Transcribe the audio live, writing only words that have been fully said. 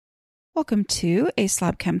Welcome to A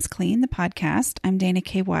Slob Comes Clean, the podcast. I'm Dana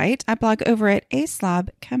K. White. I blog over at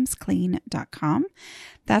aslobcomesclean.com.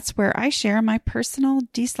 That's where I share my personal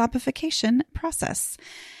deslobification process.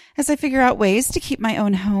 As I figure out ways to keep my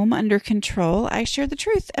own home under control, I share the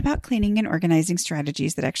truth about cleaning and organizing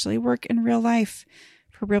strategies that actually work in real life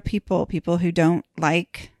for real people who don't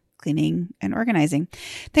like cleaning and organizing.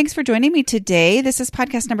 Thanks for joining me today. This is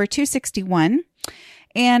podcast number 261,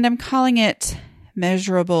 and I'm calling it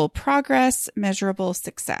Measurable Progress, Measurable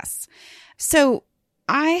Success. So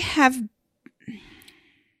I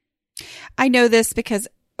know this because,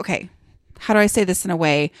 how do I say this in a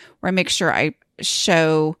way where I make sure I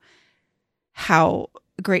show how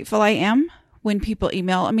grateful I am when people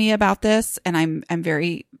email me about this, and I'm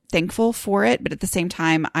very thankful for it, but at the same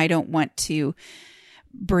time, I don't want to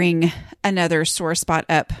bring another sore spot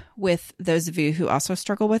up with those of you who also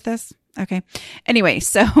struggle with this. Okay. Anyway,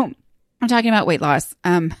 so I'm talking about weight loss,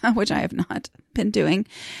 which I have not been doing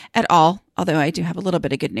at all, although I do have a little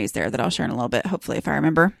bit of good news there that I'll share in a little bit, hopefully, if I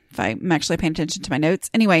remember, if I'm actually paying attention to my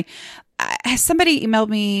notes. Anyway, somebody emailed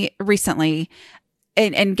me recently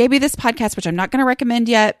and gave me this podcast, which I'm not going to recommend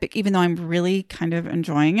yet, even though I'm really kind of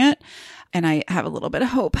enjoying it and I have a little bit of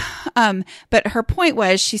hope. But her point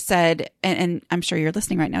was, she said, and I'm sure you're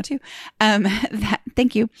listening right now too,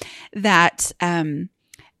 thank you, that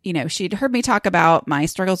she'd heard me talk about my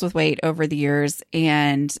struggles with weight over the years,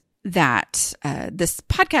 and that this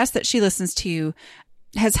podcast that she listens to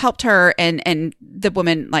has helped her, and the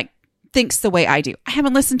woman thinks the way I do. I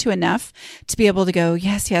haven't listened to enough to be able to go,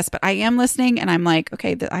 yes, but I am listening, and I'm like,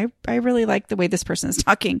 okay, I really like the way this person is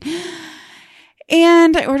talking.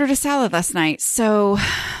 And I ordered a salad last night, so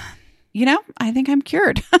I think I'm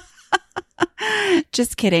cured.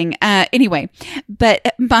 Just kidding. Anyway,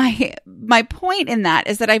 but my point in that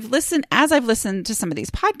is that as I've listened to some of these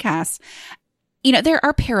podcasts, there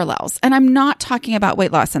are parallels, and I'm not talking about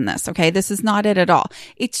weight loss in this. Okay. This is not it at all.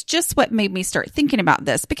 It's just what made me start thinking about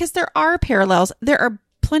this, because there are parallels. There are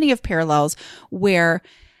plenty of parallels where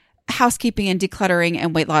housekeeping and decluttering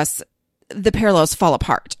and weight loss, the parallels fall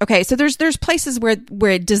apart. Okay. So there's places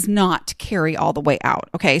where it does not carry all the way out.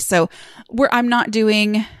 Okay. So I'm not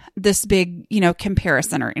doing this big,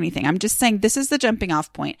 comparison or anything. I'm just saying this is the jumping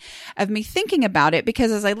off point of me thinking about it,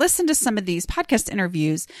 because as I listen to some of these podcast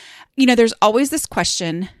interviews, there's always this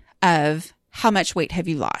question of how much weight have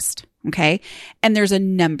you lost? Okay. And there's a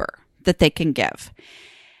number that they can give.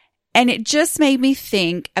 And it just made me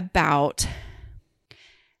think about,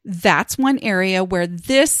 that's one area where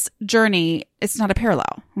this journey, it's not a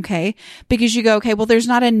parallel. Okay. Because you go, okay, well, there's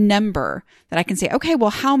not a number that I can say, okay, well,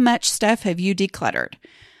 how much stuff have you decluttered?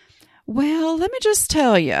 Well, let me just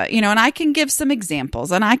tell you, and I can give some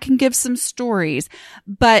examples and I can give some stories,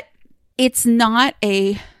 but it's not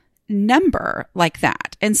a number like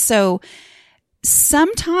that. And so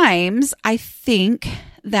sometimes I think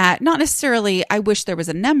that, not necessarily I wish there was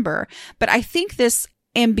a number, but I think this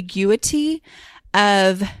ambiguity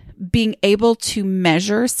of being able to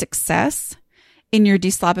measure success in your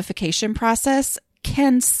deslobification process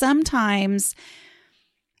can sometimes,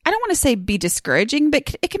 I don't want to say be discouraging,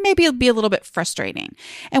 but it can maybe be a little bit frustrating.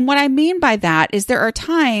 And what I mean by that is there are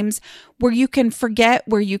times where you can forget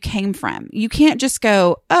where you came from. You can't just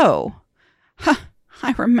go, I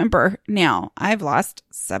remember now I've lost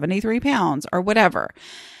 73 pounds or whatever.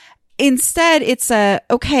 Instead, it's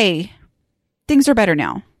okay, things are better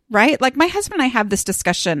now, right? Like my husband and I have this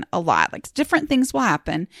discussion a lot, different things will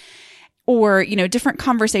happen, or, different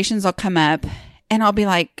conversations will come up and I'll be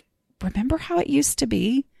like, remember how it used to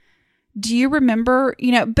be? Do you remember,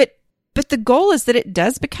 but the goal is that it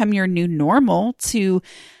does become your new normal to,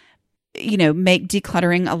 make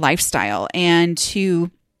decluttering a lifestyle and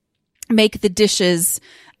to make the dishes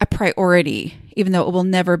a priority, even though it will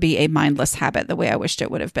never be a mindless habit the way I wished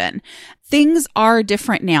it would have been. Things are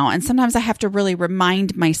different now. And sometimes I have to really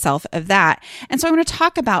remind myself of that. And so I want to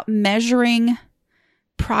talk about measuring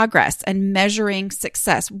progress and measuring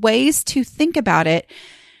success, ways to think about it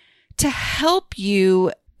to help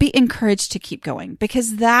you be encouraged to keep going,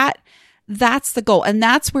 because that's the goal. And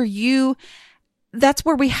that's where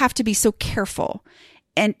we have to be so careful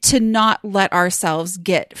and to not let ourselves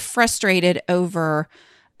get frustrated over,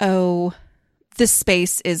 this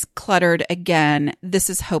space is cluttered again. This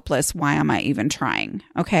is hopeless. Why am I even trying?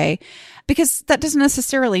 Okay. Because that doesn't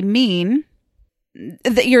necessarily mean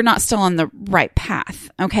that you're not still on the right path.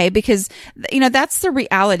 Okay. Because, that's the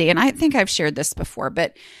reality. And I think I've shared this before,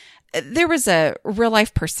 but there was a real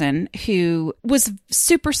life person who was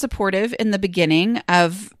super supportive in the beginning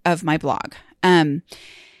of my blog.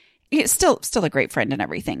 Still a great friend and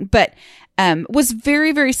everything, but was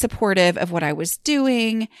very, very supportive of what I was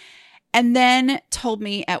doing. And then told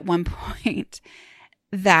me at one point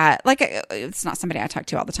that, like, it's not somebody I talk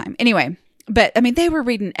to all the time. Anyway, but I mean, they were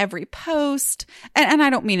reading every post. And I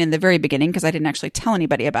don't mean in the very beginning because I didn't actually tell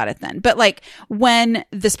anybody about it then. But like when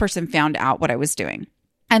this person found out what I was doing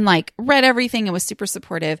and like read everything and was super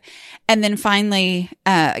supportive. And then finally,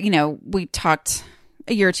 we talked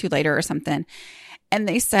a year or two later or something. And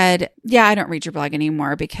they said, yeah, I don't read your blog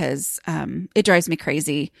anymore because it drives me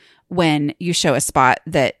crazy when you show a spot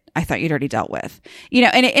that I thought you'd already dealt with.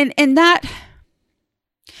 And that,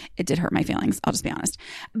 it did hurt my feelings. I'll just be honest.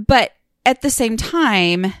 But at the same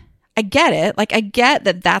time, I get it. Like, I get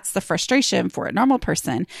that that's the frustration for a normal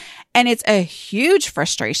person. And it's a huge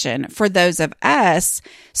frustration for those of us.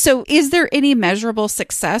 So is there any measurable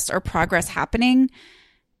success or progress happening?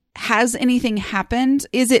 Has anything happened?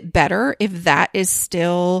 Is it better if that is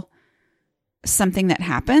still something that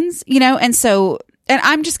happens? And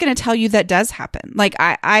I'm just going to tell you that does happen. Like,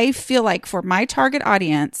 I feel like for my target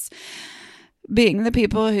audience, being the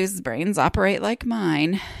people whose brains operate like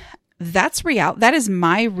mine, that's real. That is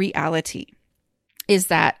my reality, is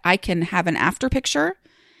that I can have an after picture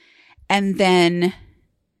and then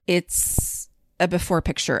it's a before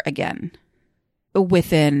picture again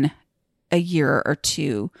within a year or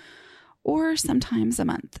two, or sometimes a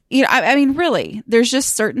month. I mean, really, there's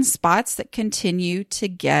just certain spots that continue to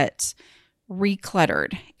get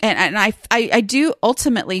recluttered. And I do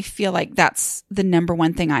ultimately feel like that's the number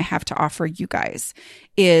one thing I have to offer you guys,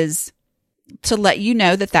 is to let you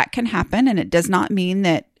know that that can happen. And it does not mean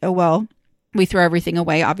that, oh, well, we throw everything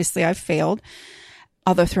away. Obviously, I've failed.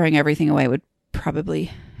 Although throwing everything away would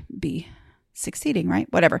probably be succeeding,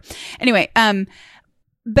 right? Whatever. Anyway,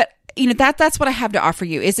 but that's what I have to offer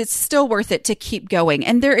you, is it's still worth it to keep going.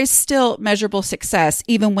 And there is still measurable success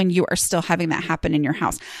even when you are still having that happen in your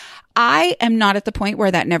house. I am not at the point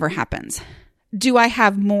where that never happens. Do I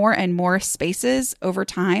have more and more spaces over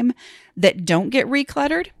time that don't get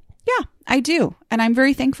recluttered? Yeah, I do. And I'm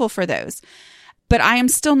very thankful for those. But I am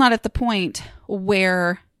still not at the point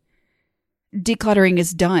where decluttering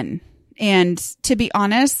is done. And to be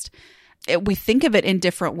honest, we think of it in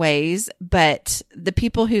different ways, but the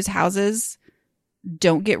people whose houses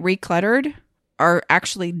don't get recluttered are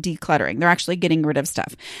actually decluttering. They're actually getting rid of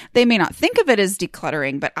stuff. They may not think of it as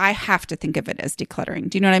decluttering, but I have to think of it as decluttering.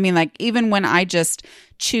 Do you know what I mean? Like, even when I just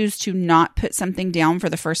choose to not put something down for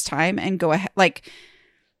the first time and go ahead, like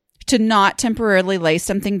to not temporarily lay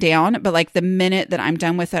something down, but like the minute that I'm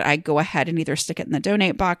done with it, I go ahead and either stick it in the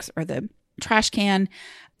donate box or the trash can.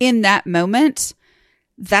 In that moment,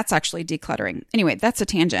 that's actually decluttering. Anyway, that's a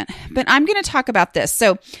tangent, but I'm going to talk about this.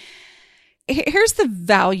 So here's the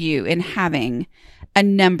value in having a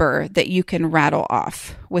number that you can rattle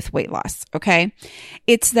off with weight loss. Okay.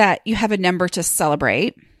 It's that you have a number to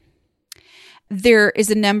celebrate. There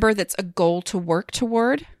is a number that's a goal to work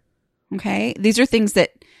toward. Okay. These are things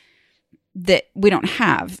that we don't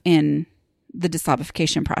have in the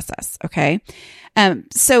disqualification process. Okay.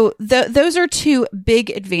 So those are two big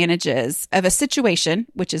advantages of a situation,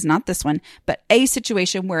 which is not this one, but a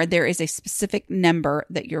situation where there is a specific number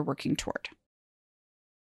that you're working toward.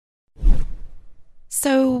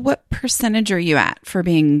 So what percentage are you at for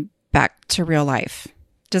being back to real life?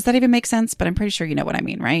 Does that even make sense? But I'm pretty sure you know what I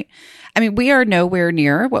mean, right? I mean, we are nowhere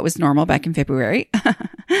near what was normal back in February.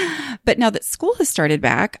 But now that school has started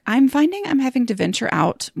back, I'm finding I'm having to venture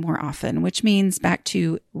out more often, which means back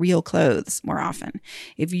to real clothes more often.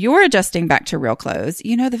 If you're adjusting back to real clothes,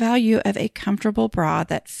 you know the value of a comfortable bra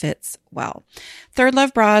that fits well. Third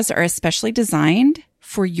Love bras are especially designed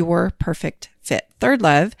for your perfect fit. Third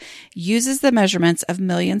Love uses the measurements of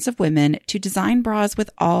millions of women to design bras with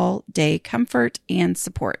all-day comfort and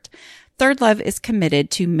support. Third Love is committed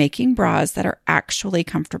to making bras that are actually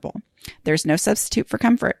comfortable. There's no substitute for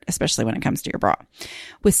comfort, especially when it comes to your bra.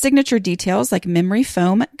 With signature details like memory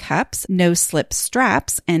foam cups, no-slip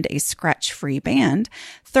straps, and a scratch-free band,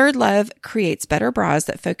 Third Love creates better bras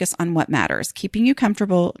that focus on what matters, keeping you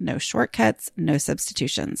comfortable, no shortcuts, no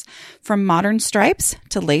substitutions. From modern stripes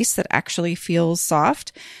to lace that actually feels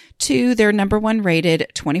soft, to their #1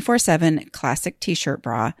 rated 24/7 classic t-shirt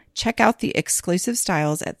bra, check out the exclusive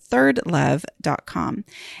styles at thirdlove.com.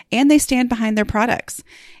 And they stand behind their products.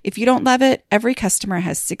 If you don't love it, every customer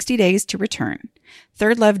has 60 days to return.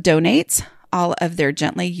 Third Love donates all of their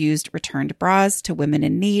gently used returned bras to women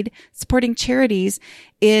in need, supporting charities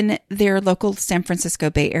in their local San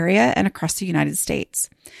Francisco Bay Area and across the United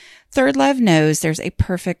States. Third Love knows there's a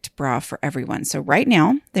perfect bra for everyone. So right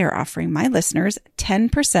now, they're offering my listeners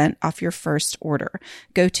 10% off your first order.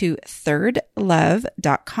 Go to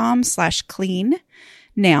thirdlove.com/clean.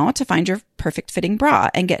 now to find your perfect fitting bra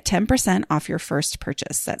and get 10% off your first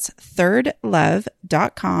purchase. That's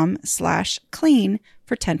thirdlove.com/clean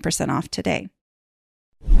for 10% off today.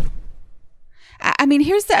 I mean,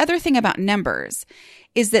 here's the other thing about numbers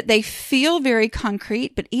is that they feel very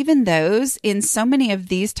concrete, but even those in so many of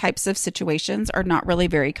these types of situations are not really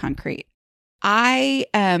very concrete. I,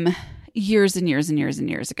 years and years and years and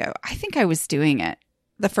years ago, I think I was doing it.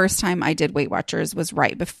 The first time I did Weight Watchers was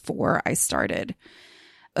right before I started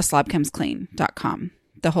a slobcomesclean.com,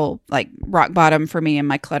 the whole like rock bottom for me and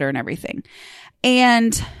my clutter and everything.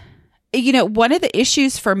 And, you know, one of the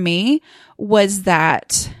issues for me was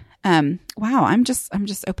that, wow, I'm just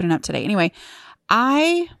opening up today. Anyway,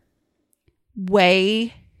 I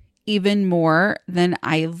weigh even more than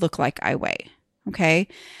I look like I weigh. Okay.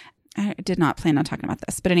 I did not plan on talking about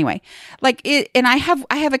this, but anyway, like it, and I have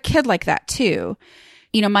a kid like that too.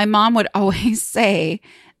 You know, my mom would always say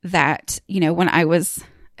that, you know, when I was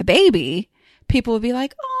a baby, people would be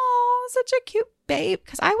like, "Oh, such a cute babe."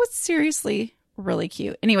 Cause I was seriously really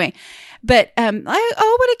cute. Anyway, but, oh,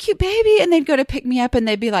 what a cute baby. And they'd go to pick me up and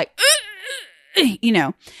they'd be like, you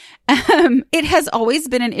know, it has always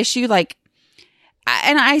been an issue. Like,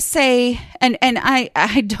 and I say, and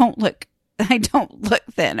I don't look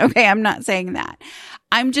thin. Okay. I'm not saying that.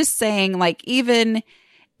 I'm just saying like, even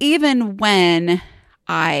when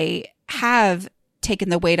I have taken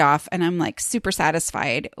the weight off and I'm like super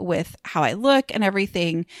satisfied with how I look and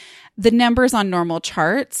everything, the numbers on normal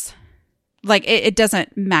charts, like it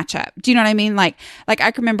doesn't match up. Do you know what I mean? Like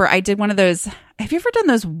I can remember I did one of those. Have you ever done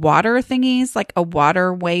those water thingies, like a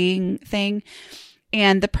water weighing thing?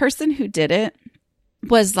 And the person who did it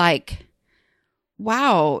was like,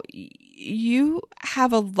 "Wow, you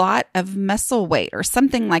have a lot of muscle weight," or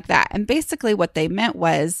something like that. And basically what they meant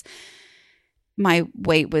was my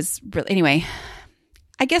weight was really, anyway,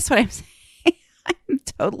 I guess what I'm saying, I'm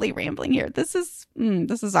totally rambling here. This is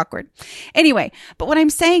awkward. Anyway, but what I'm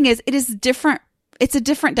saying is it is different. It's a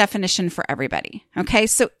different definition for everybody. Okay.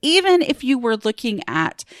 So even if you were looking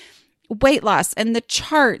at weight loss and the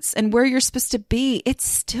charts and where you're supposed to be, it's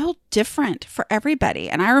still different for everybody.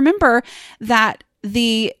 And I remember that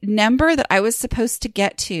the number that I was supposed to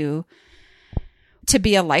get to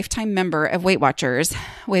be a lifetime member of Weight Watchers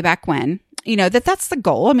way back when, you know, that's the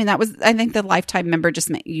goal. I mean, I think the lifetime member just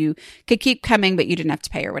meant you could keep coming, but you didn't have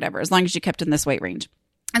to pay or whatever, as long as you kept in this weight range.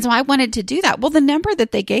 And so I wanted to do that. Well, the number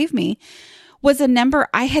that they gave me was a number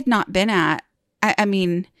I had not been at. I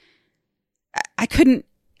mean, I couldn't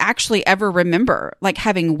actually ever remember like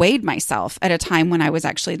having weighed myself at a time when I was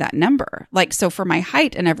actually that number. Like, so for my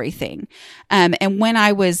height and everything. And when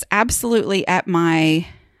I was absolutely at my,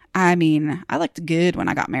 I mean, I looked good when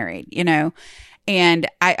I got married, you know, and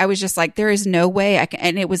I was just like, there is no way I can,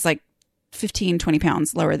 and it was like 15, 20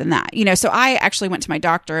 pounds lower than that, you know? So I actually went to my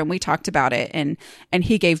doctor and we talked about it and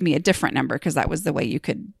he gave me a different number because that was the way you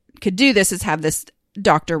could do this, is have this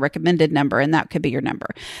doctor recommended number and that could be your number.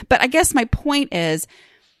 But I guess my point is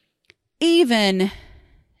even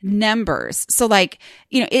numbers. So like,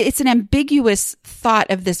 you know, it's an ambiguous thought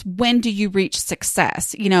of this. When do you reach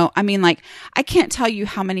success? You know, I mean, like I can't tell you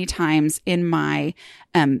how many times in my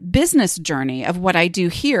business journey of what I do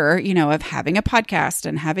here, you know, of having a podcast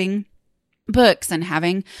and having books and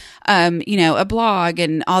having, you know, a blog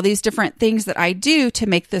and all these different things that I do to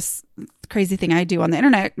make this crazy thing I do on the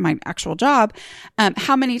internet, my actual job.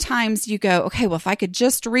 How many times you go, okay, well, if I could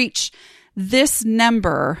just reach this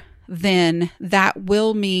number, then that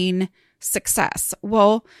will mean success.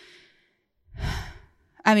 Well,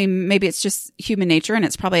 I mean, maybe it's just human nature and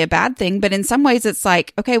it's probably a bad thing, but in some ways it's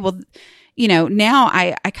like, okay, well, you know, now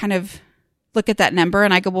I kind of look at that number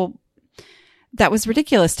and I go, well, that was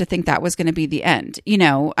ridiculous to think that was going to be the end. You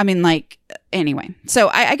know, I mean, like, anyway. So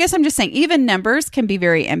I guess I'm just saying even numbers can be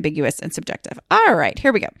very ambiguous and subjective. All right,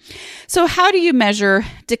 here we go. So how do you measure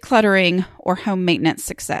decluttering or home maintenance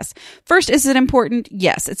success? First, is it important?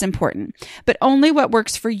 Yes, it's important, but only what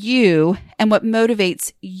works for you and what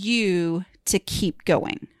motivates you to keep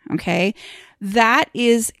going. Okay. That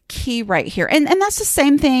is key right here. And that's the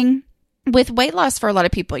same thing with weight loss for a lot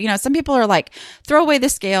of people. You know, some people are like, throw away the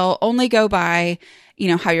scale, only go by, you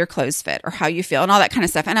know, how your clothes fit or how you feel and all that kind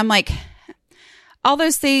of stuff. And I'm like, all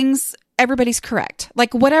those things, everybody's correct.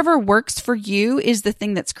 Like whatever works for you is the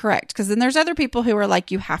thing that's correct. Because then there's other people who are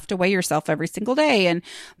like, you have to weigh yourself every single day and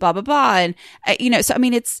blah, blah, blah. And, you know, so I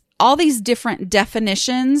mean, it's all these different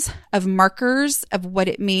definitions of markers of what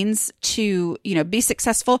it means to, you know, be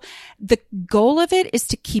successful. The goal of it is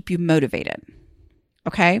to keep you motivated.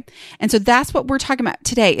 Okay. And so that's what we're talking about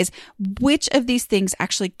today is which of these things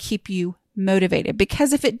actually keep you motivated,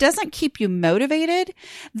 because if it doesn't keep you motivated,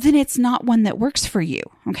 then it's not one that works for you.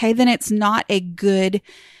 Okay. Then it's not a good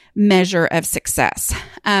measure of success.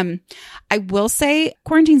 I will say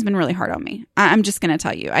quarantine's been really hard on me. I'm just going to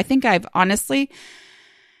tell you, I think I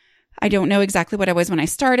don't know exactly what I was when I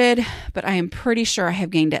started, but I am pretty sure I have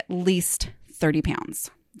gained at least 30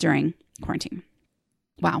 pounds during quarantine.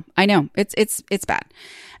 Wow. I know it's bad.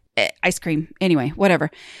 Ice cream. Anyway,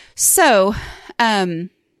 whatever. So, and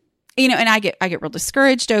I get real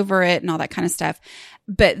discouraged over it and all that kind of stuff.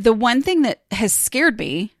 But the one thing that has scared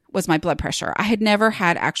me was my blood pressure. I had never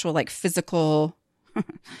had actual physical,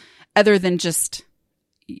 other than just,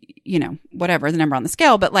 whatever the number on the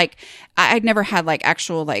scale, but I'd never had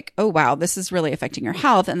actual oh wow, this is really affecting your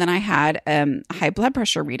health. And then I had a high blood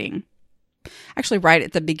pressure reading actually right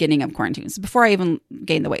at the beginning of quarantine, so before I even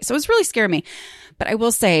gained the weight. So it was really scaring me. But I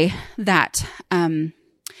will say that, I've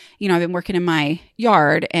been working in my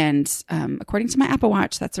yard, and according to my Apple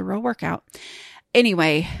Watch, that's a real workout.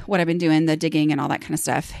 Anyway, what I've been doing, the digging and all that kind of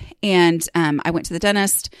stuff. And I went to the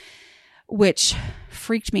dentist, which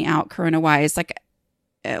freaked me out corona-wise,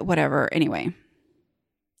 whatever. Anyway,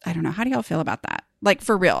 I don't know. How do y'all feel about that?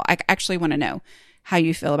 For real, I actually want to know how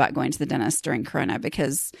you feel about going to the dentist during corona,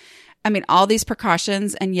 because all these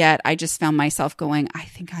precautions, and yet I just found myself going, I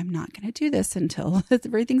think I'm not going to do this until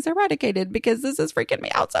everything's eradicated, because this is freaking me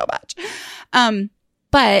out so much.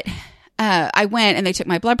 But I went and they took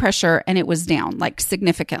my blood pressure, and it was down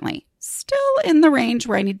significantly, still in the range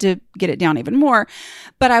where I need to get it down even more.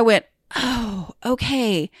 But I went, oh,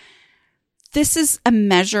 okay. This is a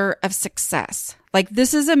measure of success.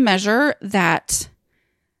 This is a measure that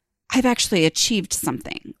I've actually achieved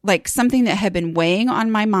something, something that had been weighing on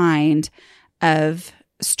my mind of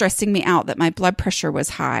stressing me out, that my blood pressure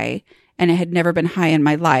was high and it had never been high in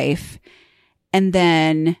my life. And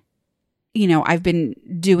then, I've been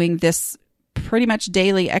doing this pretty much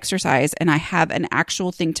daily exercise, and I have an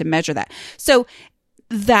actual thing to measure that. So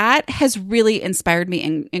that has really inspired me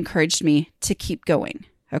and encouraged me to keep going.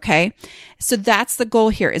 Okay. So that's the goal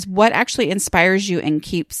here, is what actually inspires you and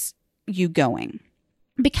keeps you going.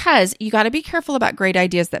 Because you got to be careful about great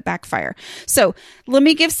ideas that backfire. So let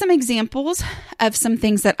me give some examples of some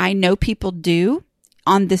things that I know people do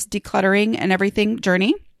on this decluttering and everything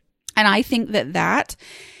journey. And I think that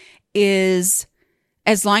is,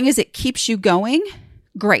 as long as it keeps you going,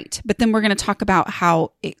 great. But then we're going to talk about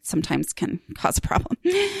how it sometimes can cause a problem.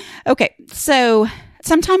 Okay. So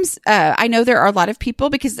sometimes I know there are a lot of people,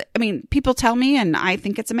 because people tell me, and I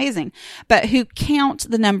think it's amazing, but who count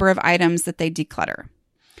the number of items that they declutter.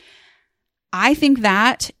 I think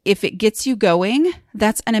that if it gets you going,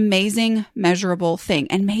 that's an amazing, measurable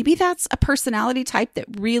thing. And maybe that's a personality type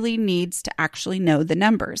that really needs to actually know the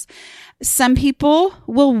numbers. Some people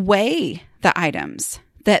will weigh the items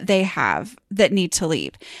that they have that need to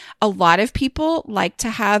leave. A lot of people like to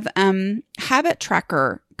have habit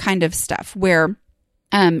tracker kind of stuff where,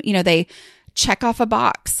 they check off a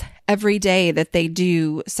box every day that they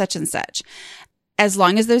do such and such. As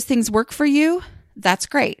long as those things work for you, that's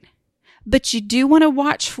great. But you do want to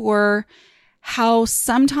watch for how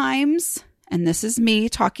sometimes, and this is me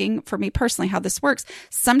talking for me personally, how this works,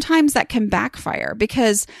 sometimes that can backfire,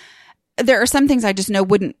 because there are some things I just know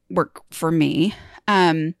wouldn't work for me.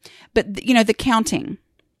 But the counting,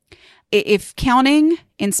 if counting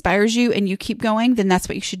inspires you and you keep going, then that's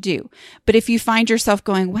what you should do. But if you find yourself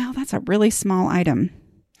going, well, that's a really small item,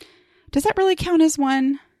 does that really count as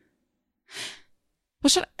one? Well,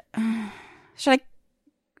 should I?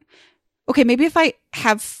 Okay, maybe if I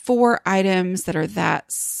have 4 items that are that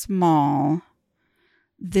small,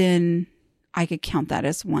 then I could count that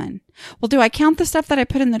as one. Well, do I count the stuff that I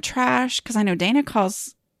put in the trash? Because I know Dana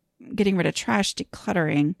calls getting rid of trash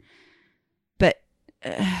decluttering. But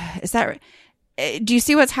is that, do you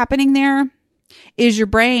see what's happening there? Is your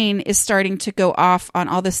brain is starting to go off on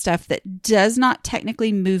all the stuff that does not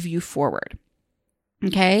technically move you forward.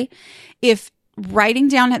 Okay? If writing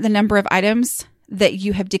down the number of items that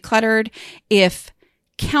you have decluttered, if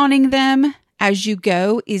counting them as you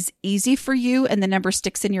go is easy for you and the number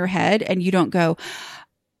sticks in your head and you don't go,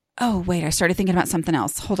 oh, wait, I started thinking about something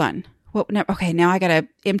else. Hold on. Well, no, okay, now I got to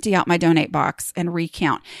empty out my donate box and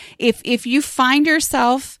recount. If you find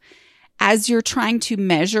yourself, as you're trying to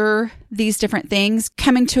measure these different things,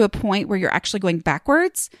 coming to a point where you're actually going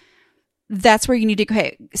backwards, that's where you need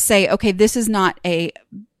to say, okay, this is not a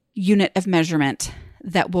unit of measurement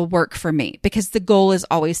that will work for me, because the goal is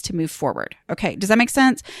always to move forward. Okay. Does that make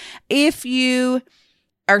sense? If you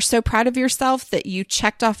are so proud of yourself that you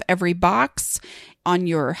checked off every box on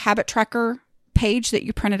your habit tracker page that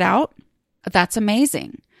you printed out, that's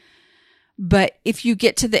amazing. But if you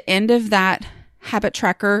get to the end of that habit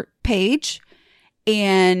tracker page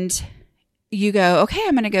and you go, okay,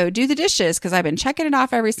 I'm going to go do the dishes because I've been checking it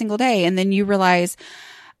off every single day. And then you realize,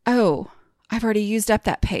 oh, I've already used up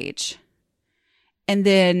that page. And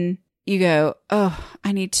then you go, oh,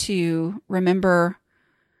 I need to remember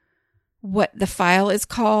what the file is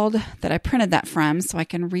called that I printed that from so I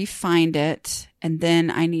can re-find it. And then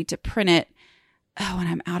I need to print it. Oh, and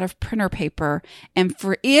I'm out of printer paper. And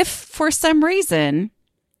if for some reason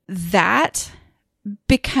that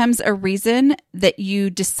becomes a reason that you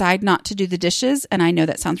decide not to do the dishes, and I know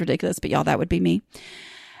that sounds ridiculous, but y'all, that would be me,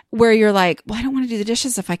 where you're like, well, I don't want to do the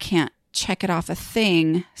dishes if I can't check it off a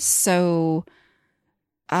thing. So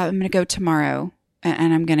I'm going to go tomorrow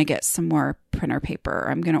and I'm going to get some more printer paper.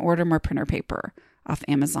 I'm going to order more printer paper off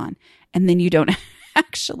Amazon. And then you don't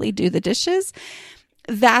actually do the dishes.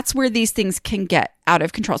 That's where these things can get out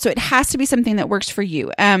of control. So it has to be something that works for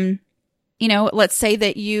you. Let's say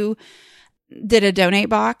that you did a donate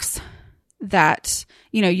box that,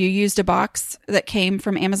 you used a box that came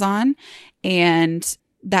from Amazon, and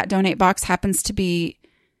that donate box happens to be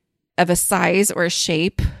of a size or a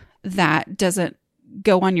shape that doesn't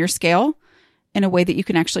go on your scale in a way that you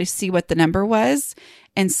can actually see what the number was.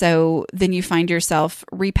 And so then you find yourself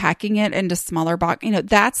repacking it into smaller box.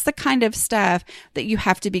 That's the kind of stuff that you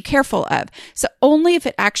have to be careful of. So only if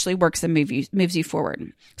it actually works and moves you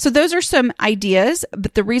forward. So those are some ideas.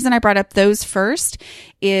 But the reason I brought up those first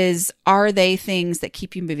is, are they things that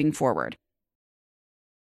keep you moving forward?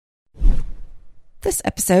 This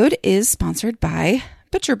episode is sponsored by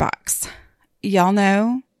ButcherBox. Y'all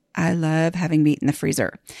know I love having meat in the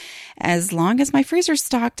freezer. As long as my freezer's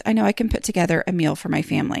stocked, I know I can put together a meal for my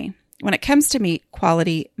family. When it comes to meat,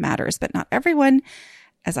 quality matters, but not everyone,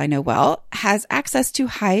 as I know well, has access to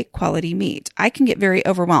high quality meat. I can get very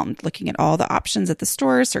overwhelmed looking at all the options at the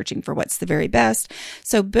store, searching for what's the very best.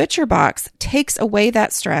 So ButcherBox takes away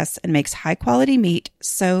that stress and makes high quality meat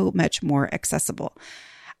so much more accessible.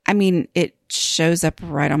 I mean, it shows up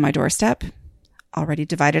right on my doorstep, already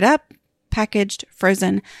divided up, packaged,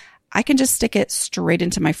 frozen. I can just stick it straight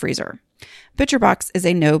into my freezer. ButcherBox is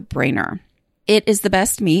a no-brainer. It is the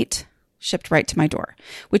best meat shipped right to my door,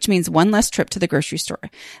 which means one less trip to the grocery store.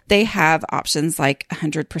 They have options like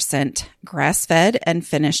 100% grass-fed and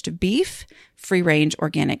finished beef, free-range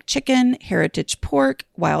organic chicken, heritage pork,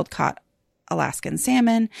 wild-caught Alaskan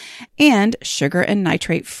salmon, and sugar and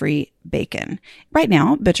nitrate-free bacon. Right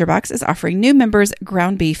now, ButcherBox is offering new members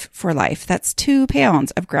ground beef for life. That's 2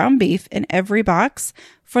 pounds of ground beef in every box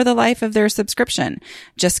for the life of their subscription.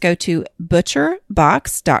 Just go to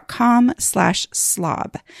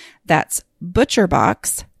butcherbox.com/slob. That's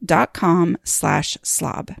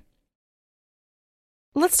butcherbox.com/slob.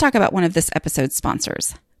 Let's talk about one of this episode's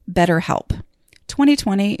sponsors, BetterHelp.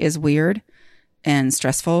 2020 is weird and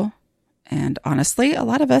stressful. And honestly, a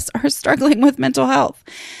lot of us are struggling with mental health.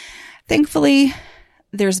 Thankfully,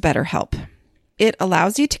 there's BetterHelp. It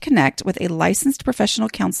allows you to connect with a licensed professional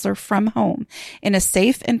counselor from home in a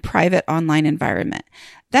safe and private online environment.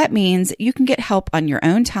 That means you can get help on your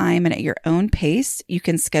own time and at your own pace. You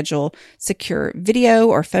can schedule secure video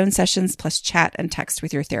or phone sessions, plus chat and text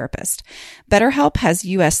with your therapist. BetterHelp has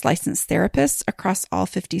U.S. licensed therapists across all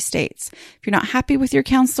 50 states. If you're not happy with your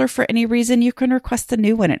counselor for any reason, you can request a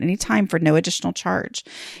new one at any time for no additional charge.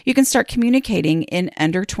 You can start communicating in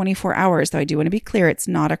under 24 hours, though I do want to be clear, it's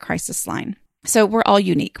not a crisis line. So we're all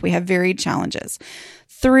unique. We have varied challenges.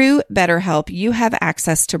 Through BetterHelp, you have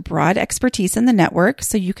access to broad expertise in the network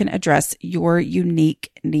so you can address your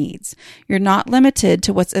unique needs. You're not limited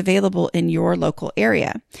to what's available in your local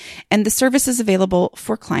area. And the service is available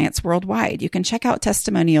for clients worldwide. You can check out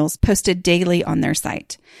testimonials posted daily on their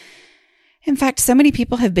site. In fact, so many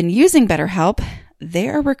people have been using BetterHelp, they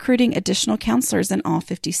are recruiting additional counselors in all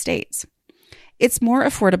 50 states. It's more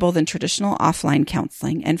affordable than traditional offline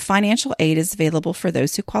counseling, and financial aid is available for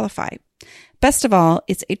those who qualify. Best of all,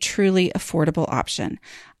 it's a truly affordable option.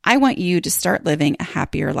 I want you to start living a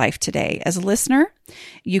happier life today. As a listener,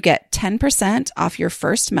 you get 10% off your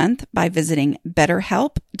first month by visiting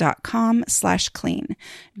betterhelp.com/clean.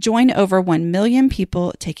 Join over 1 million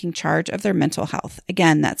people taking charge of their mental health.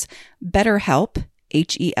 Again, that's BetterHelp,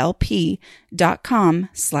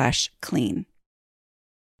 HELP.com/clean.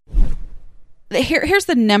 Here's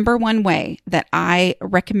the number one way that I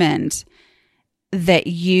recommend that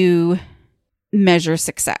you measure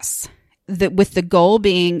success. with the goal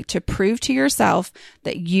being to prove to yourself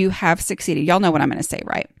that you have succeeded. Y'all know what I'm going to say,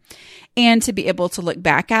 right? And to be able to look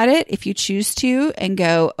back at it if you choose to and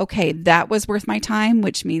go, okay, that was worth my time,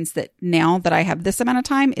 which means that now that I have this amount of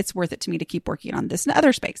time, it's worth it to me to keep working on this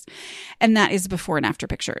other space. And that is before and after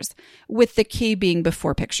pictures, with the key being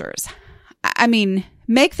before pictures. I mean,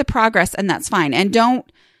 make the progress and that's fine. And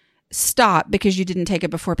don't stop because you didn't take a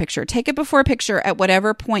before picture. Take a before picture at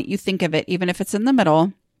whatever point you think of it, even if it's in the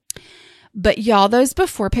middle. But y'all, those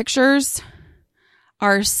before pictures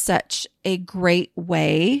are such a great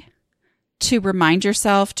way to remind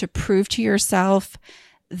yourself, to prove to yourself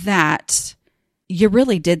that you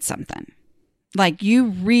really did something. Like you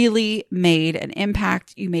really made an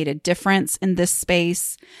impact. You made a difference in this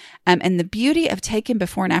space. And the beauty of taking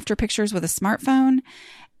before and after pictures with a smartphone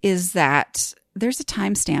is that there's a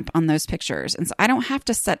timestamp on those pictures. And so I don't have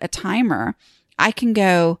to set a timer. I can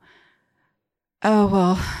go, oh,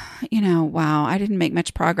 well, wow, I didn't make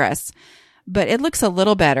much progress, but it looks a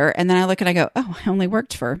little better. And then I look and I go, oh, I only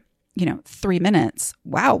worked for 3 minutes.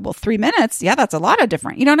 Wow. Well, 3 minutes. Yeah, that's a lot of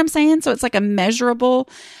different. You know what I'm saying? So it's like a measurable,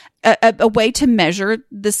 a way to measure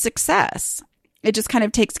the success. It just kind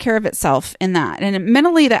of takes care of itself in that. And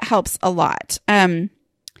mentally that helps a lot.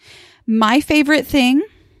 My favorite thing,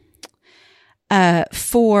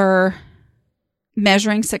 for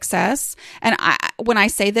measuring success, and when I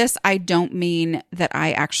say this, I don't mean that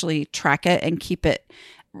I actually track it and keep it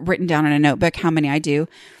written down in a notebook, how many I do.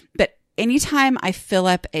 But anytime I fill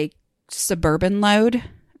up a Suburban load,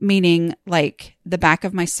 meaning like the back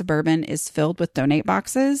of my Suburban is filled with donate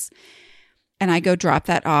boxes, and I go drop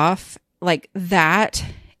that off, like that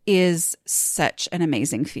is such an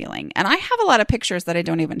amazing feeling. And I have a lot of pictures that I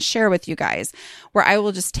don't even share with you guys, where I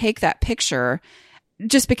will just take that picture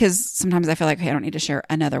just because sometimes I feel like, okay, I don't need to share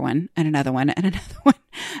another one and another one and another one.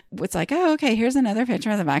 It's like, oh, okay, here's another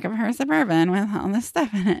picture of the back of her Suburban with all this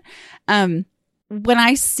stuff in it. When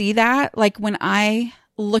I see that, like when I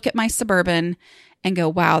look at my Suburban and go,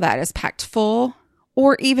 wow, that is packed full,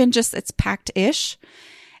 or even just it's packed-ish,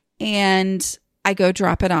 and I go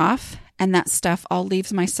drop it off, and that stuff all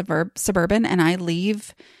leaves my Suburban, and I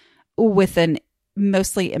leave with an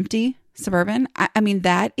mostly empty Suburban. I mean,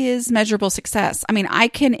 that is measurable success. I mean,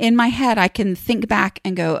 in my head, I can think back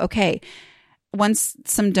and go, okay, once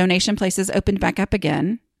some donation places opened back up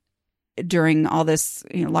again during all this,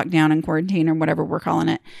 lockdown and quarantine or whatever we're calling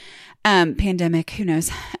it, pandemic, who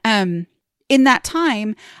knows? In that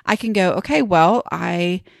time, I can go, okay, well,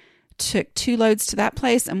 I took 2 loads to that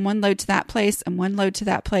place and 1 load to that place and 1 load to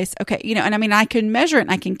that place. Okay. And I mean, I can measure it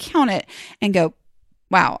and I can count it and go,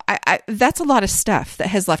 wow, that's a lot of stuff that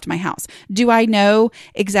has left my house. Do I know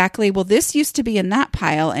exactly, well, this used to be in that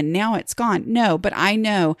pile and now it's gone? No, but I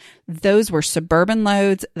know those were Suburban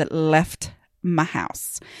loads that left my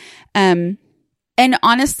house. And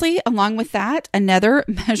honestly, along with that, another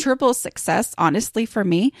measurable success, honestly, for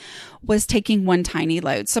me, was taking 1 tiny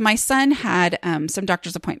load. So my son had some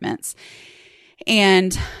doctor's appointments,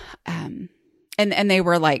 and they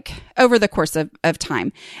were like over the course of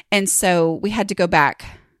time. And so we had to go back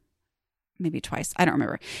maybe twice. I don't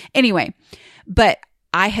remember. Anyway, but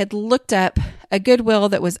I had looked up a Goodwill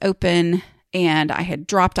that was open, and I had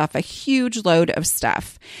dropped off a huge load of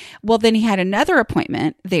stuff. Well, then he had another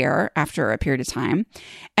appointment there after a period of time.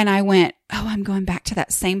 And I went, oh, I'm going back to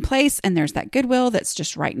that same place. And there's that Goodwill that's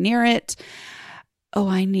just right near it. Oh,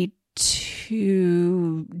 I need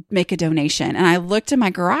to make a donation. And I looked in my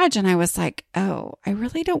garage and I was like, oh, I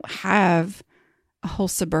really don't have a whole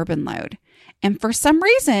Suburban load. And for some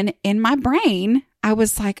reason in my brain, I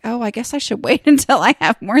was like, oh, I guess I should wait until I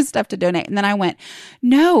have more stuff to donate. And then I went,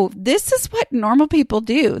 no, this is what normal people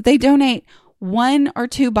do. They donate 1 or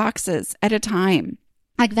 2 boxes at a time.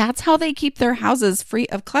 Like that's how they keep their houses free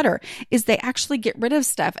of clutter, is they actually get rid of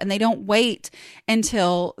stuff and they don't wait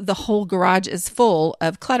until the whole garage is full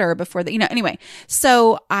of clutter before they, anyway.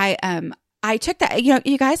 So I took that,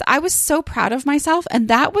 you guys, I was so proud of myself, and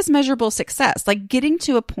that was measurable success. Like getting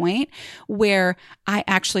to a point where I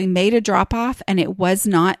actually made a drop off and it was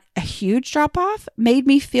not a huge drop off made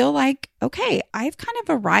me feel like, okay, I've kind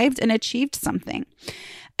of arrived and achieved something.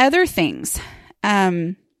 Other things,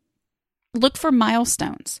 look for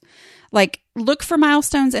milestones. Like look for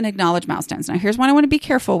milestones and acknowledge milestones. Now, here's what I want to be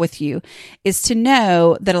careful with you is to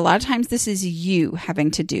know that a lot of times this is you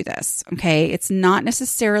having to do this. Okay. It's not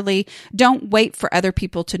necessarily, don't wait for other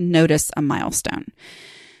people to notice a milestone.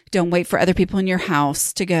 Don't wait for other people in your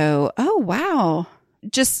house to go, oh, wow,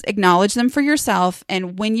 just acknowledge them for yourself.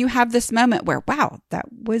 And when you have this moment where, wow,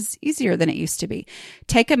 that was easier than it used to be,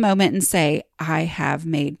 take a moment and say, I have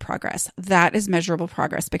made progress. That is measurable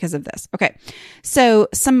progress because of this. Okay. So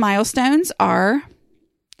some milestones are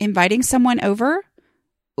inviting someone over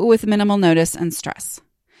with minimal notice and stress.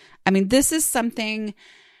 I mean, this is something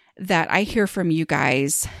that I hear from you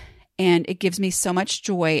guys, and it gives me so much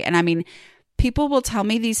joy. And I mean, people will tell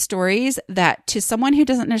me these stories that to someone who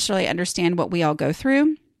doesn't necessarily understand what we all go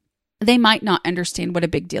through, they might not understand what a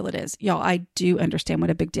big deal it is. Y'all, I do understand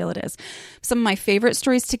what a big deal it is. Some of my favorite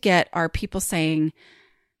stories to get are people saying,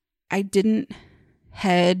 I didn't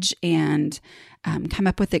hedge and come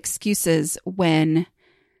up with excuses when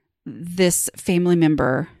this family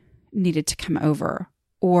member needed to come over,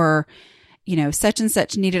 or, you know, such and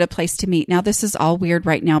such needed a place to meet. Now, this is all weird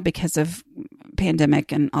right now because of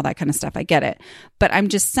pandemic and all that kind of stuff. I get it. But I'm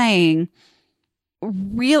just saying,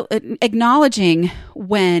 acknowledging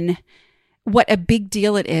what a big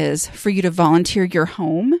deal it is for you to volunteer your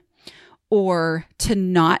home, or to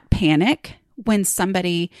not panic when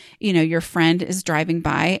somebody, you know, your friend is driving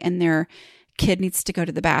by and their kid needs to go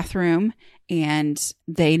to the bathroom and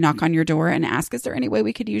they knock on your door and ask, is there any way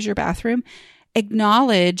we could use your bathroom?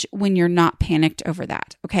 Acknowledge when you're not panicked over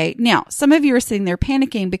that. Okay. Now, some of you are sitting there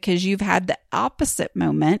panicking because you've had the opposite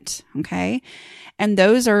moment. Okay. And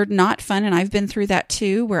those are not fun. And I've been through that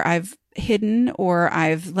too, where I've hidden or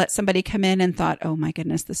I've let somebody come in and thought, oh my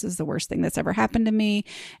goodness, this is the worst thing that's ever happened to me.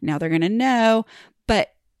 Now they're going to know.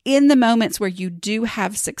 But in the moments where you do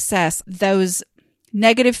have success, those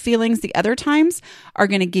negative feelings the other times are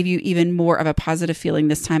going to give you even more of a positive feeling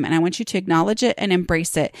this time. And I want you to acknowledge it and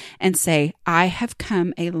embrace it and say, I have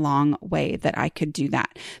come a long way that I could do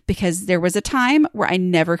that, because there was a time where I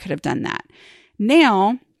never could have done that.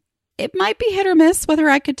 Now, it might be hit or miss whether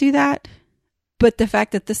I could do that, but the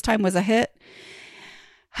fact that this time was a hit,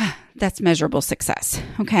 that's measurable success.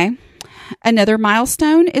 Okay. Another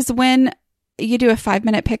milestone is when you do a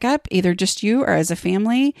 5-minute pickup, either just you or as a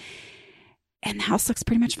family, and the house looks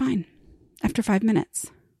pretty much fine after 5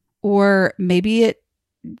 minutes. Or maybe it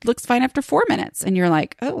looks fine after 4 minutes and you're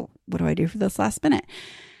like, oh, what do I do for this last minute?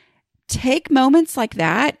 Take moments like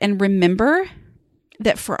that and remember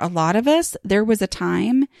that for a lot of us, there was a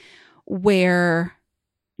time where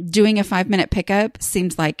doing a 5-minute pickup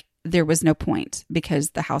seemed like there was no point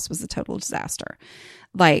because the house was a total disaster.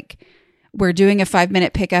 Like, where doing a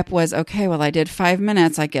 5-minute pickup was, okay, well, I did 5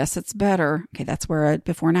 minutes. I guess it's better. Okay, that's where a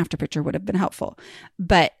before and after picture would have been helpful.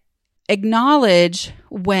 But acknowledge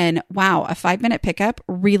when, wow, a 5-minute pickup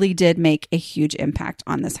really did make a huge impact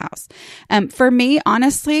on this house. For me,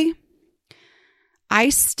 honestly, I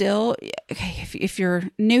still, okay, if you're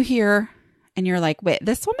new here and you're like, wait,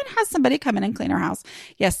 this woman has somebody come in and clean her house.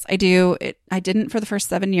 Yes, I do. I didn't for the first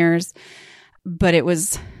 7 years, but it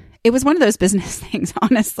was one of those business things,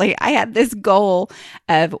 honestly. I had this goal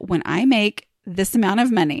of when I make this amount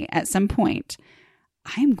of money at some point,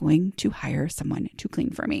 I'm going to hire someone to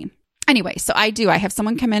clean for me. Anyway, so I have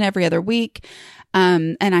someone come in every other week.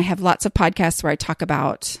 And I have lots of podcasts where I talk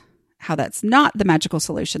about how that's not the magical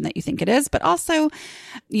solution that you think it is, but also,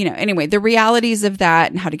 you know, anyway, the realities of that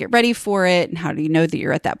and how to get ready for it and how do you know that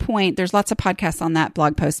you're at that point. There's lots of podcasts on that,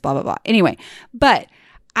 blog posts, blah, blah, blah. Anyway, but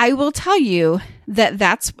I will tell you that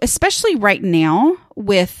that's, especially right now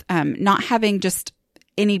with not having just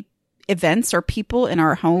any events or people in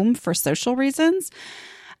our home for social reasons.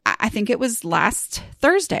 I think it was last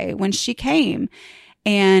Thursday when she came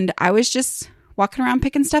and I was just walking around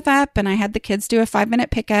picking stuff up and I had the kids do a 5-minute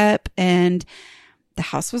pickup and the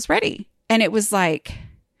house was ready. And it was like,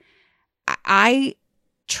 I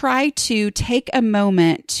try to take a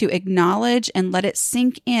moment to acknowledge and let it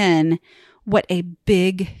sink in what a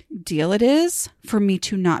big deal it is for me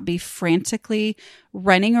to not be frantically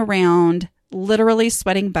running around, literally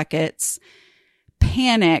sweating buckets,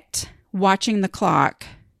 panicked, watching the clock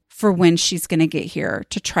for when she's going to get here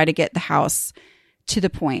to try to get the house to the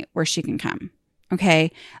point where she can come.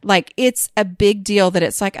 Okay. Like, it's a big deal that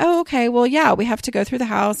it's like, oh, okay, well, yeah, we have to go through the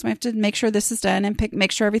house. We have to make sure this is done and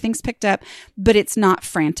make sure everything's picked up, but it's not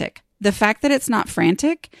frantic. The fact that it's not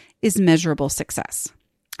frantic is measurable success.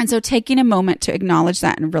 And so taking a moment to acknowledge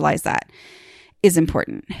that and realize that is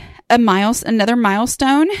important. Another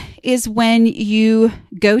milestone is when you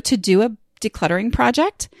go to do a decluttering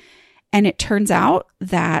project and it turns out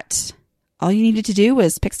that all you needed to do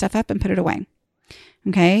was pick stuff up and put it away.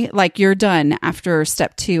 Okay. Like, you're done after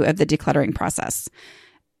step 2 of the decluttering process,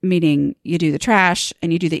 meaning you do the trash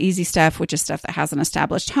and you do the easy stuff, which is stuff that has an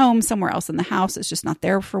established home somewhere else in the house. It's just not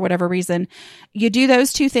there for whatever reason. You do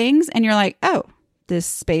those 2 things and you're like, oh, this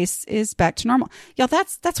space is back to normal. Y'all,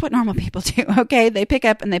 that's what normal people do. Okay. They pick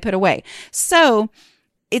up and they put away. So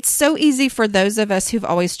it's so easy for those of us who've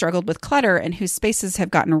always struggled with clutter and whose spaces have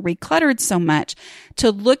gotten recluttered so much to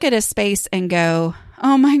look at a space and go,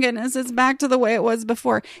 oh my goodness, it's back to the way it was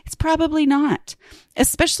before. It's probably not,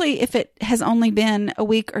 especially if it has only been a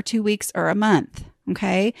week or 2 weeks or a month,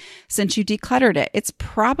 okay, since you decluttered it. It's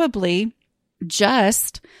probably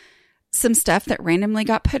just some stuff that randomly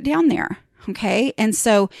got put down there, okay? And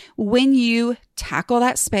so when you tackle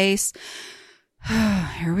that space,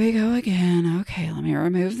 here we go again. Okay, let me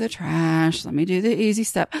remove the trash. Let me do the easy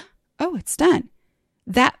step. Oh, it's done.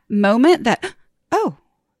 That moment that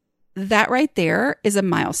right there is a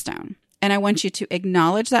milestone. And I want you to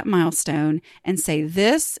acknowledge that milestone and say,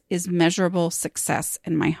 this is measurable success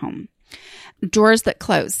in my home. Drawers that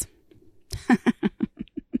close.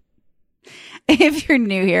 If you're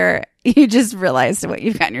new here, you just realized what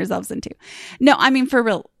you've gotten yourselves into. No, I mean, for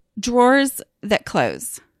real, drawers that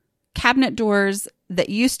close. Cabinet doors that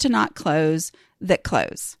used to not close, that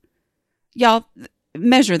close. Y'all,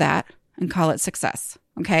 measure that and call it success,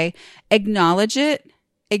 okay? Acknowledge it.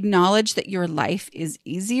 Acknowledge that your life is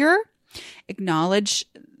easier. Acknowledge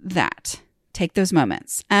that. Take those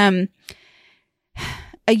moments. A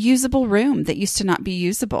usable room that used to not be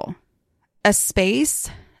usable. A space,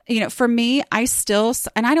 for me, I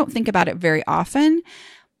don't think about it very often,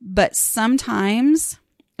 but sometimes,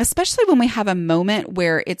 especially when we have a moment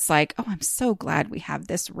where it's like, oh, I'm so glad we have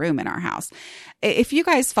this room in our house. If you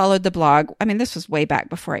guys followed the blog, I mean, this was way back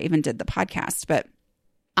before I even did the podcast, but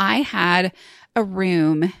I had a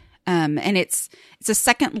room, and it's a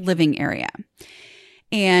second living area.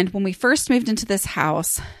 And when we first moved into this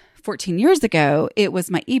house 14 years ago, it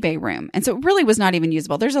was my eBay room. And so it really was not even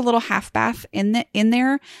usable. There's a little half bath in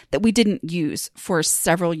there that we didn't use for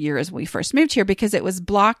several years when we first moved here because it was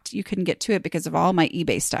blocked. You couldn't get to it because of all my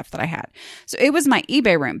eBay stuff that I had. So it was my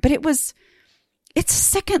eBay room, but it's a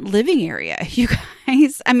second living area, you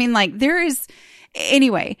guys. I mean,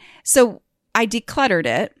 anyway, so I decluttered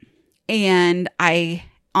it, and I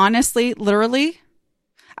honestly, literally,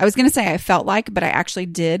 I was going to say I felt like, but I actually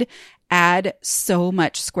did add so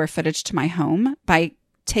much square footage to my home by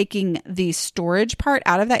taking the storage part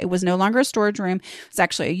out of that. It was no longer a storage room. It's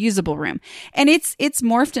actually a usable room. And it's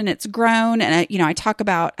morphed and it's grown. And I talk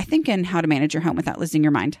about, I think in How to Manage Your Home Without Losing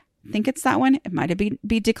Your Mind. I think it's that one. It might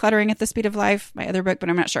be Decluttering at the Speed of Life, my other book, but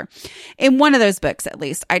I'm not sure. In one of those books, at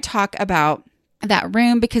least, I talk about that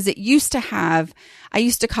room because I used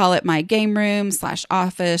to call it my game room /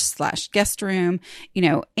 office / guest room,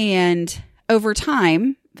 and over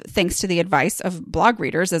time, thanks to the advice of blog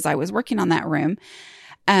readers as I was working on that room,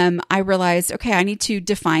 I realized, okay, I need to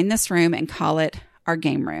define this room and call it our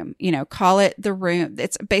game room, call it the room.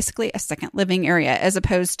 It's basically a second living area as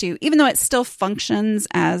opposed to, even though it still functions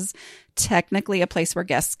as technically a place where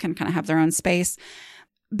guests can kind of have their own space,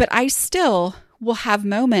 but I still will have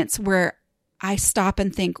moments where I stop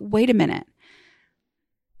and think, wait a minute,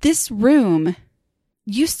 this room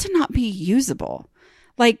used to not be usable.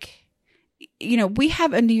 We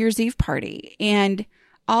have a New Year's Eve party and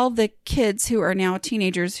all the kids who are now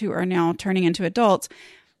teenagers who are now turning into adults,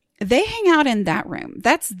 they hang out in that room.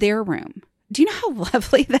 That's their room. Do you know how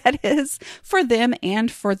lovely that is for them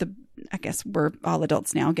and for I guess we're all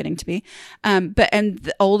adults now getting to be, and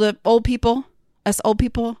the old people, us old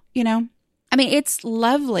people, I mean, it's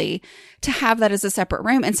lovely to have that as a separate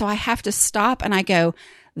room. And so I have to stop and I go,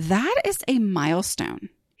 that is a milestone.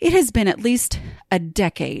 It has been at least a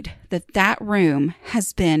decade that room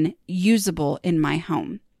has been usable in my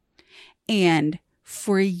home. And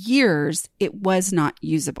for years, it was not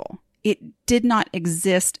usable. It did not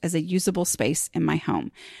exist as a usable space in my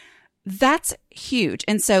home. That's huge.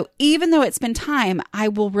 And so even though it's been time, I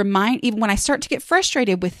will remind, even when I start to get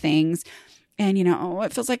frustrated with things, and,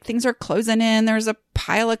 it feels like things are closing in. There's a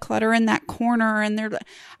pile of clutter in that corner. And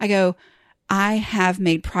I go, I have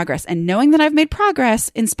made progress. And knowing that I've made progress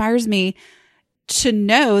inspires me to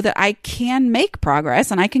know that I can make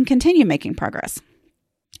progress and I can continue making progress.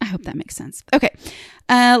 I hope that makes sense. Okay.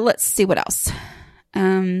 Let's see what else.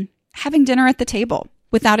 Having dinner at the table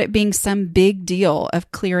without it being some big deal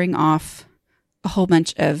of clearing off a whole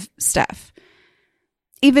bunch of stuff.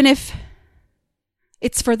 Even if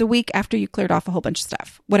it's for the week after you cleared off a whole bunch of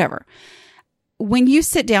stuff, whatever. When you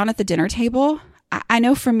sit down at the dinner table, I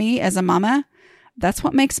know for me as a mama, that's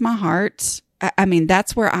what makes my heart,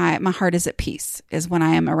 that's where my heart is at peace, is when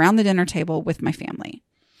I am around the dinner table with my family.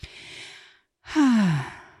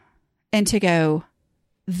 And to go,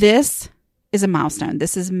 this is a milestone.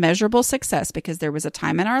 This is measurable success because there was a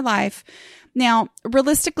time in our life. Now,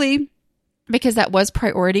 realistically, because that was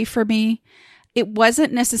priority for me, It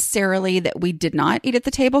wasn't necessarily that we did not eat at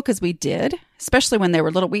the table, because we did, especially when they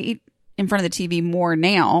were little. We eat in front of the TV more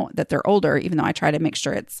now that they're older, even though I try to make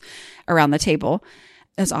sure it's around the table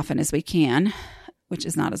as often as we can, which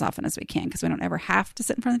is not as often as we can because we don't ever have to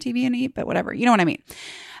sit in front of the TV and eat, but whatever. You know what I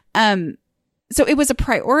mean? So it was a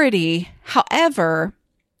priority. However,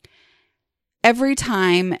 every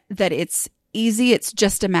time that it's easy, it's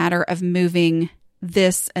just a matter of moving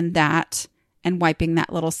this and that and wiping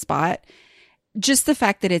that little spot. Just the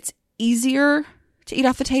fact that it's easier to eat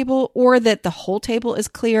off the table, or that the whole table is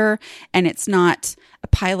clear and it's not a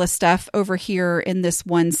pile of stuff over here in this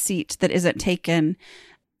one seat that isn't taken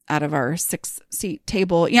out of our 6-seat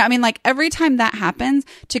table. You know, I mean, like every time that happens,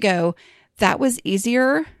 to go, that was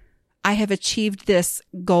easier. I have achieved this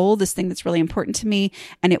goal, this thing that's really important to me,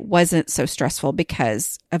 and it wasn't so stressful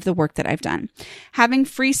because of the work that I've done. Having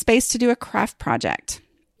free space to do a craft project.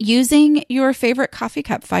 Using your favorite coffee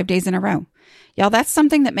cup 5 days in a row. Y'all, that's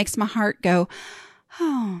something that makes my heart go,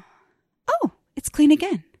 oh, it's clean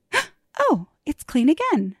again. Oh, it's clean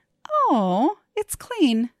again. Oh, it's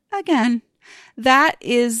clean again. That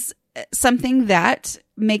is something that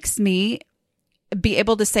makes me be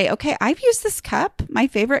able to say, okay, I've used this cup, my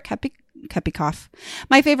favorite cuppy cough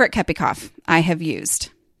I have used.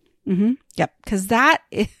 Yep. Because that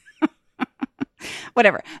is,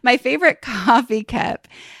 whatever. My favorite coffee cup,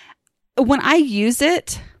 when I use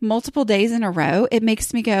it multiple days in a row, it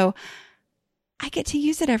makes me go, I get to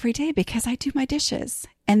use it every day because I do my dishes.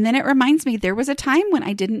 And then it reminds me there was a time when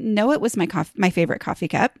I didn't know it was my favorite coffee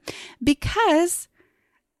cup, because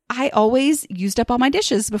I always used up all my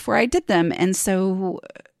dishes before I did them. And so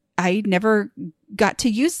I never got to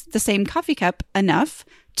use the same coffee cup enough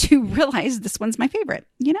to realize this one's my favorite,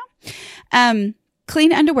 you know?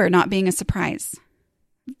 Clean underwear not being a surprise.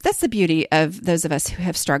 That's the beauty of those of us who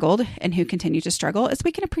have struggled and who continue to struggle, is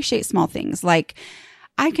we can appreciate small things. Like,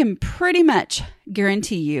 I can pretty much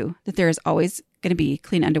guarantee you that there is always going to be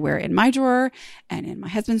clean underwear in my drawer and in my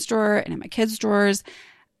husband's drawer and in my kids' drawers.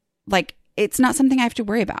 Like, it's not something I have to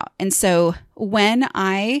worry about. And so when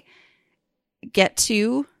I get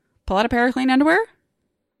to pull out a pair of clean underwear,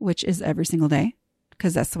 which is every single day,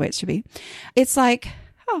 because that's the way it should be, it's like,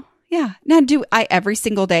 oh, yeah. Now, do I every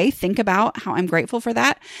single day think about how I'm grateful for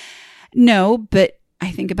that? No, but I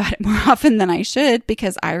think about it more often than I should,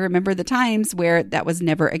 because I remember the times where that was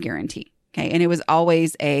never a guarantee. Okay. And it was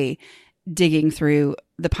always a digging through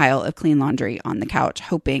the pile of clean laundry on the couch,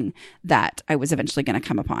 hoping that I was eventually going to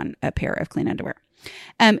come upon a pair of clean underwear.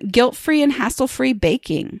 Guilt-free and hassle-free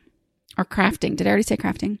baking or crafting. Did I already say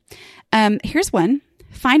crafting? Here's one.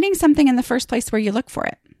 Finding something in the first place where you look for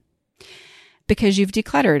it, because you've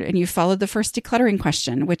decluttered and you've followed the first decluttering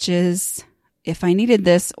question, which is, if I needed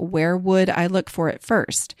this, where would I look for it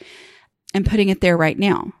first? And putting it there right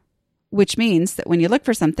now, which means that when you look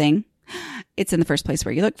for something, it's in the first place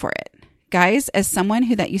where you look for it. Guys, as someone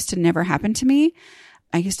who that used to never happen to me,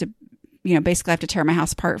 I used to, basically have to tear my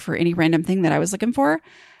house apart for any random thing that I was looking for.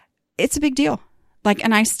 It's a big deal. Like,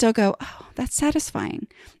 and I still go, oh, that's satisfying.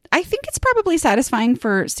 I think it's probably satisfying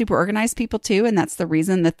for super organized people too. And that's the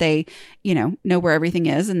reason that they, know where everything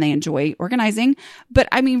is and they enjoy organizing. But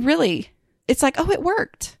I mean, really, it's like, oh, it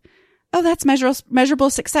worked. Oh, that's measurable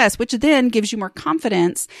success, which then gives you more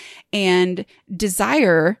confidence and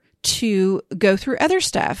desire to go through other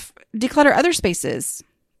stuff, declutter other spaces.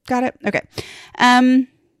 Got it? Okay.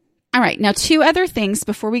 All right. Now, 2 other things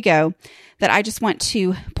before we go that I just want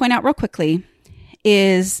to point out real quickly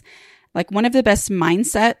is, like, one of the best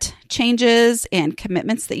mindset changes and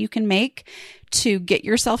commitments that you can make to get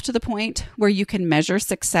yourself to the point where you can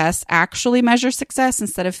actually measure success,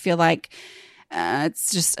 instead of feel like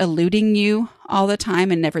it's just eluding you all the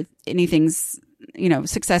time and never anything's,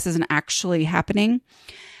 success isn't actually happening,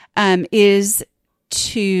 is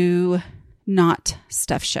to not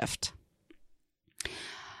stuff shift.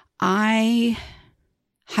 I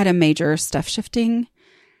had a major stuff shifting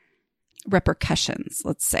repercussions,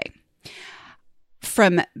 let's say,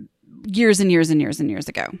 from years and years and years and years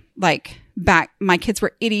ago. Like, back, my kids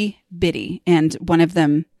were itty bitty, and one of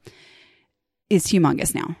them is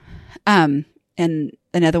humongous now. And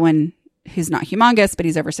another one who's not humongous, but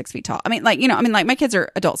he's over 6 feet tall. My kids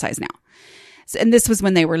are adult size now. So, and this was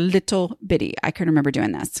when they were little bitty. I can remember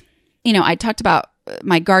doing this. I talked about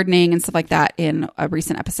my gardening and stuff like that in a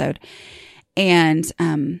recent episode. And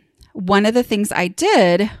one of the things I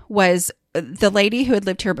did was, the lady who had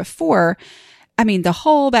lived here before, the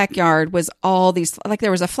whole backyard was all these, like, there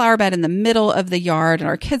was a flower bed in the middle of the yard, and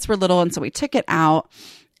our kids were little. And so we took it out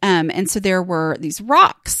And so there were these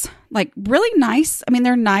rocks, like really nice. I mean,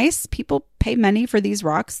 they're nice. People pay money for these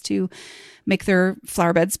rocks to make their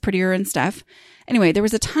flower beds prettier and stuff. Anyway, there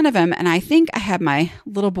was a ton of them. And I think I had my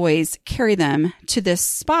little boys carry them to this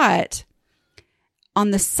spot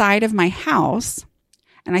on the side of my house.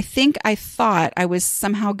 And I thought I was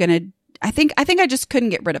somehow going to, I think I just couldn't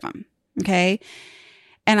get rid of them. Okay.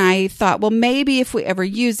 And I thought, well, maybe if we ever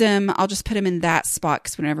use them, I'll just put them in that spot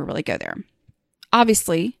because we never really go there.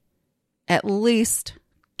 Obviously, at least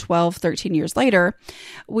 12, 13 years later,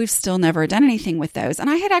 we've still never done anything with those. And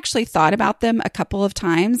I had actually thought about them a couple of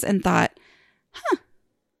times and thought, I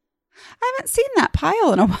haven't seen that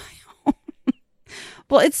pile in a while.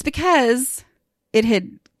 Well, it's because it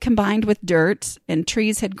had combined with dirt and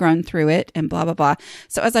trees had grown through it and blah, blah, blah.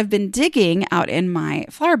 So as I've been digging out in my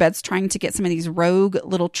flower beds, trying to get some of these rogue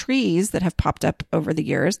little trees that have popped up over the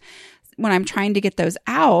years, when I'm trying to get those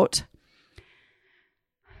out,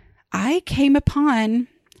 I came upon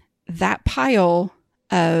that pile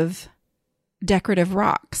of decorative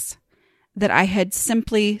rocks that I had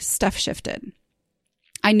simply stuff shifted.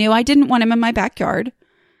 I knew I didn't want them in my backyard,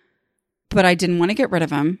 but I didn't want to get rid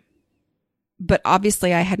of them. But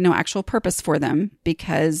obviously I had no actual purpose for them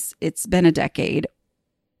because it's been a decade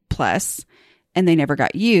plus and they never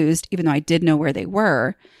got used, even though I did know where they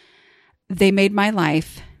were. They made my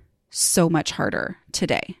life so much harder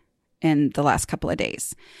today in the last couple of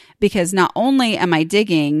days, because not only am I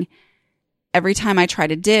digging, every time I try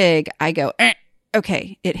to dig, I go,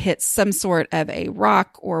 okay, it hits some sort of a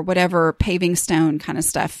rock or whatever paving stone kind of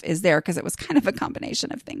stuff is there, because it was kind of a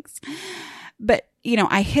combination of things. But,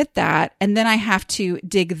 I hit that and then I have to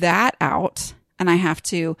dig that out and I have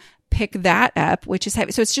to pick that up, which is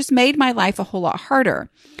heavy. So it's just made my life a whole lot harder.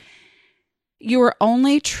 You are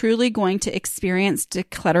only truly going to experience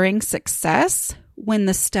decluttering success when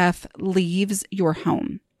the stuff leaves your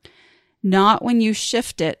home, not when you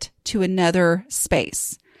shift it to another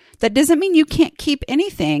space. That doesn't mean you can't keep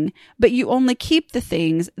anything, but you only keep the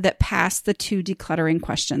things that pass the 2 decluttering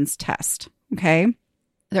questions test. Okay.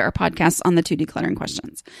 There are podcasts on the 2 decluttering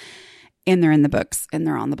questions, and they're in the books and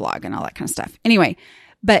they're on the blog and all that kind of stuff. Anyway,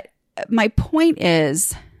 but my point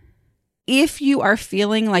is, if you are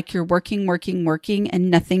feeling like you're working and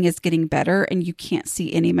nothing is getting better and you can't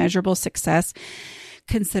see any measurable success,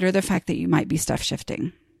 consider the fact that you might be stuff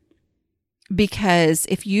shifting. Because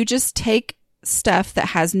if you just take stuff that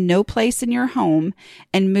has no place in your home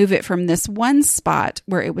and move it from this one spot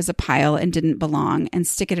where it was a pile and didn't belong and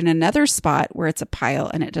stick it in another spot where it's a pile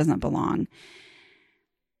and it doesn't belong,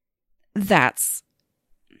 that's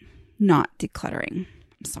not decluttering.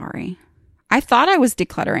 I'm sorry. I thought I was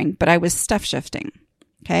decluttering, but I was stuff shifting.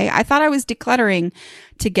 Okay. I thought I was decluttering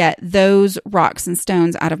to get those rocks and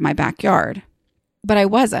stones out of my backyard, but I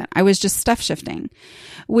wasn't. I was just stuff shifting,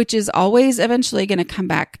 which is always eventually going to come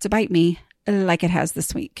back to bite me like it has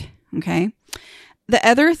this week. Okay. The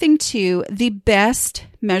other thing too, the best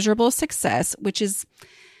measurable success, which is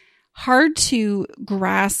hard to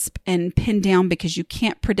grasp and pin down because you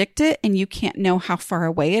can't predict it and you can't know how far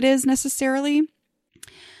away it is necessarily,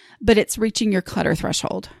 but it's reaching your clutter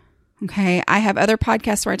threshold. Okay. I have other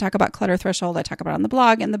podcasts where I talk about clutter threshold. I talk about it on the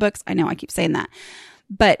blog and the books. I know I keep saying that,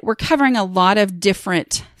 but we're covering a lot of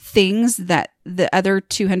different things that the other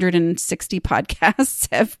 260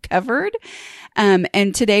 podcasts have covered.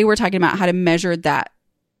 And today we're talking about how to measure that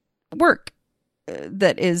work.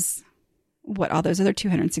 That is what all those other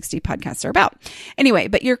 260 podcasts are about. Anyway,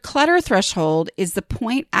 but your clutter threshold is the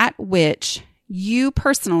point at which you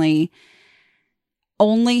personally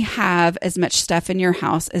only have as much stuff in your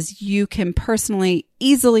house as you can personally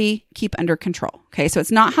easily keep under control. Okay. So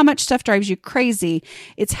it's not how much stuff drives you crazy.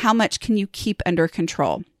 It's how much can you keep under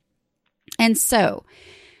control. And so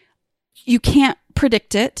you can't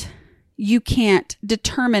predict it. You can't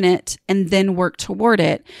determine it and then work toward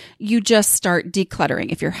it. You just start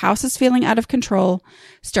decluttering. If your house is feeling out of control,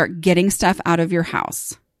 start getting stuff out of your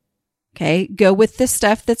house. Okay. Go with the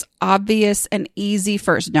stuff that's obvious and easy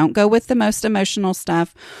first. Don't go with the most emotional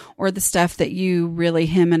stuff or the stuff that you really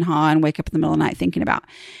hem and haw and wake up in the middle of the night thinking about.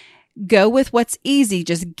 Go with what's easy.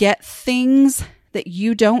 Just get things that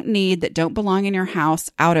you don't need, that don't belong in your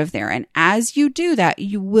house, out of there. And as you do that,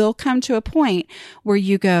 you will come to a point where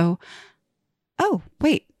you go, oh,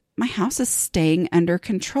 wait, my house is staying under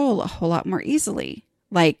control a whole lot more easily.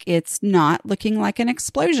 Like it's not looking like an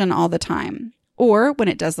explosion all the time. Or when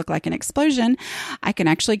it does look like an explosion, I can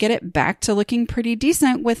actually get it back to looking pretty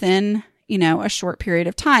decent within, a short period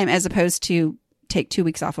of time, as opposed to take 2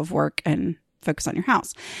 weeks off of work and focus on your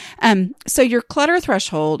house. So your clutter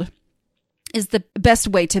threshold is the best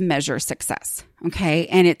way to measure success. Okay.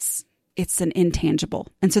 And it's it's an intangible.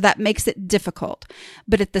 And so that makes it difficult.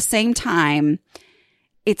 But at the same time,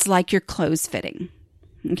 it's like your clothes fitting.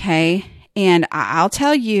 Okay. And I'll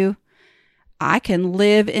tell you, I can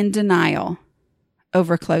live in denial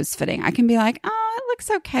over clothes fitting. I can be like, oh, it looks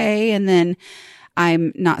okay. And then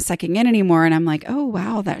I'm not sucking in anymore. And I'm like, oh,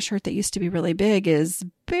 wow, that shirt that used to be really big is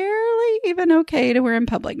barely even okay to wear in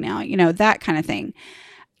public now. You know, that kind of thing.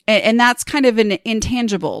 And that's kind of an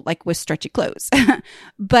intangible, like with stretchy clothes.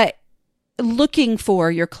 But looking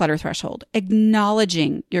for your clutter threshold,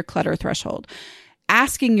 acknowledging your clutter threshold,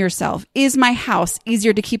 asking yourself, is my house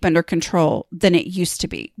easier to keep under control than it used to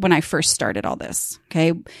be when I first started all this?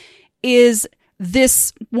 Okay. Is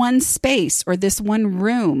this one space or this one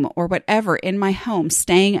room or whatever in my home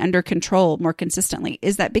staying under control more consistently?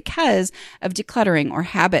 Is that because of decluttering or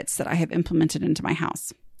habits that I have implemented into my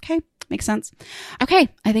house? Okay. Makes sense. Okay.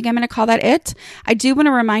 I think I'm going to call that it. I do want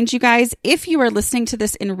to remind you guys, if you are listening to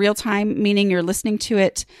this in real time, meaning you're listening to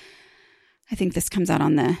it, I think this comes out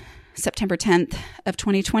on the September 10th of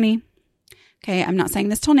 2020. Okay. I'm not saying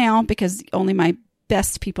this till now because only my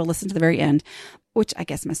best people listen to the very end, which I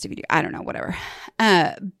guess most of you do. I don't know, whatever.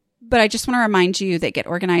 But I just want to remind you that Get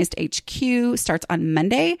Organized HQ starts on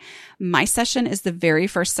Monday. My session is the very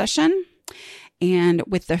first session. And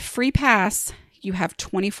with the free pass, you have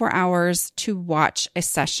 24 hours to watch a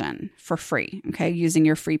session for free, okay, using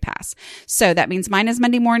your free pass. So that means mine is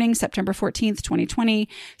Monday morning, September 14th, 2020.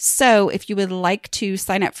 So if you would like to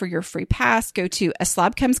sign up for your free pass, go to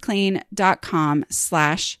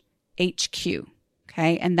aslobcomesclean.com/HQ.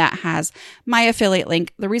 Okay. And that has my affiliate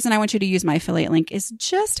link. The reason I want you to use my affiliate link is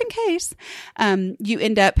just in case you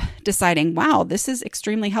end up deciding, wow, this is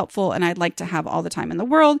extremely helpful. And I'd like to have all the time in the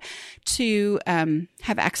world to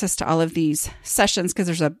have access to all of these sessions, because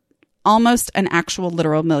there's almost an actual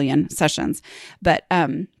literal million sessions. But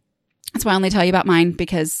that's why I only tell you about mine,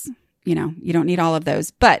 because you know, you don't need all of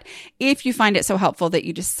those. But if you find it so helpful that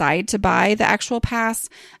you decide to buy the actual pass,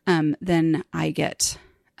 then I get...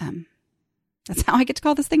 that's how I get to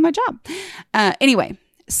call this thing my job. Anyway,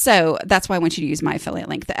 so that's why I want you to use my affiliate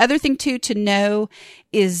link. The other thing too to know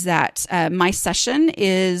is that my session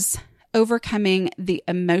is overcoming the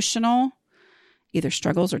emotional, either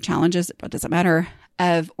struggles or challenges, it doesn't matter,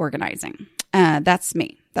 of organizing. That's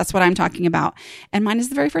me. That's what I'm talking about. And mine is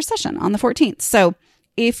the very first session on the 14th. So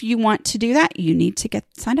if you want to do that, you need to get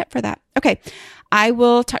signed up for that. Okay. I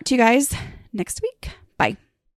will talk to you guys next week. Bye.